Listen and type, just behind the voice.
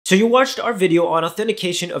So you watched our video on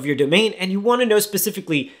authentication of your domain and you want to know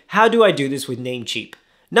specifically, how do I do this with Namecheap?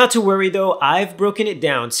 Not to worry though, I've broken it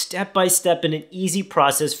down step by step in an easy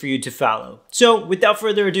process for you to follow. So without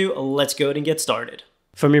further ado, let's go ahead and get started.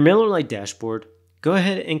 From your MailerLite dashboard, go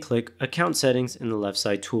ahead and click Account Settings in the left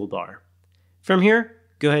side toolbar. From here,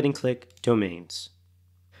 go ahead and click Domains.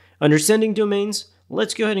 Under Sending Domains,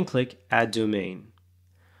 let's go ahead and click Add Domain.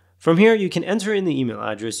 From here, you can enter in the email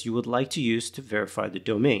address you would like to use to verify the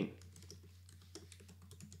domain.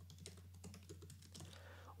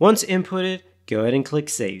 Once inputted, go ahead and click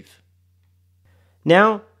Save.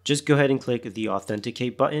 Now, just go ahead and click the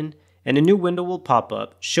Authenticate button, and a new window will pop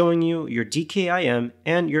up showing you your DKIM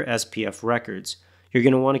and your SPF records. You're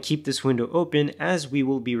going to want to keep this window open as we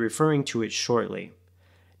will be referring to it shortly.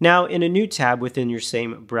 Now, in a new tab within your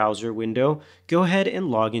same browser window, go ahead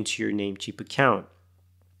and log into your Namecheap account.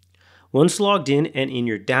 Once logged in and in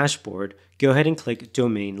your dashboard, go ahead and click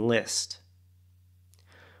Domain List.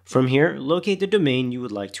 From here, locate the domain you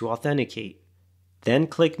would like to authenticate. Then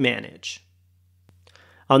click Manage.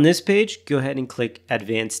 On this page, go ahead and click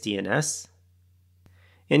Advanced DNS.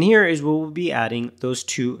 And here is where we'll be adding those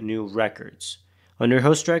two new records. Under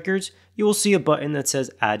Host Records, you will see a button that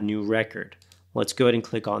says Add New Record. Let's go ahead and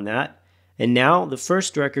click on that. And now the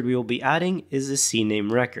first record we will be adding is the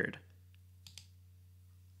CNAME record.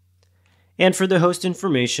 And for the host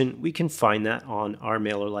information, we can find that on our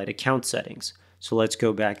MailerLite account settings. So let's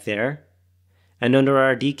go back there. And under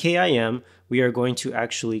our DKIM, we are going to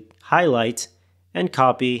actually highlight and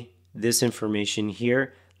copy this information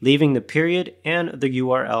here, leaving the period and the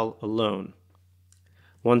URL alone.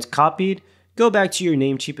 Once copied, go back to your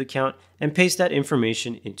Namecheap account and paste that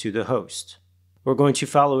information into the host. We're going to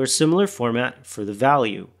follow a similar format for the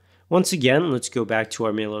value. Once again, let's go back to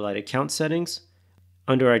our MailerLite account settings.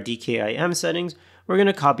 Under our DKIM settings, we're going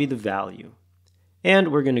to copy the value.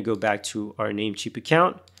 And we're going to go back to our Namecheap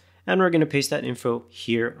account, and we're going to paste that info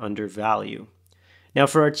here under value. Now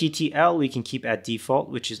for our TTL, we can keep at default,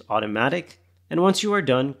 which is automatic. And once you are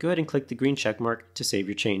done, go ahead and click the green check mark to save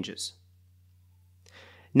your changes.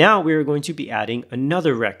 Now we are going to be adding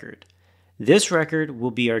another record. This record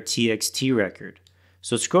will be our TXT record.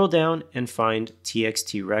 So scroll down and find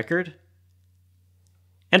TXT record.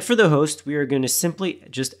 And for the host, we are going to simply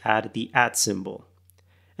just add the @ symbol.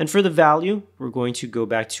 And for the value, we're going to go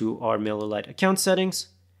back to our MailerLite account settings.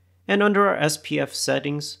 And under our SPF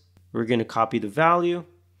settings, we're going to copy the value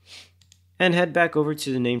and head back over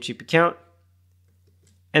to the Namecheap account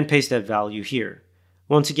and paste that value here.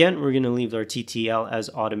 Once again, we're going to leave our TTL as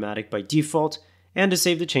automatic by default. And to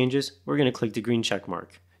save the changes, we're going to click the green check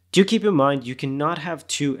mark. Do keep in mind, you cannot have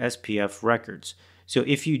two SPF records. So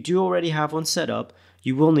if you do already have one set up,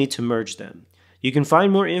 you will need to merge them. You can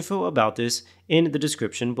find more info about this in the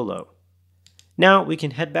description below. Now we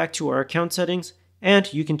can head back to our account settings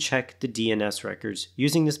and you can check the DNS records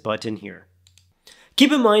using this button here.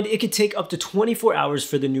 Keep in mind, it could take up to 24 hours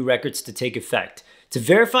for the new records to take effect. To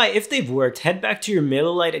verify if they've worked, head back to your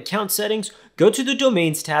MailerLite account settings, go to the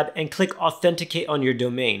Domains tab and click Authenticate on your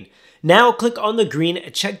domain. Now click on the green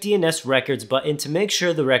Check DNS Records button to make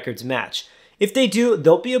sure the records match. If they do,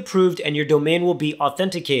 they'll be approved and your domain will be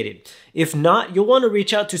authenticated. If not, you'll want to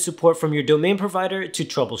reach out to support from your domain provider to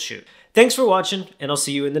troubleshoot. Thanks for watching, and I'll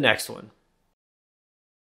see you in the next one.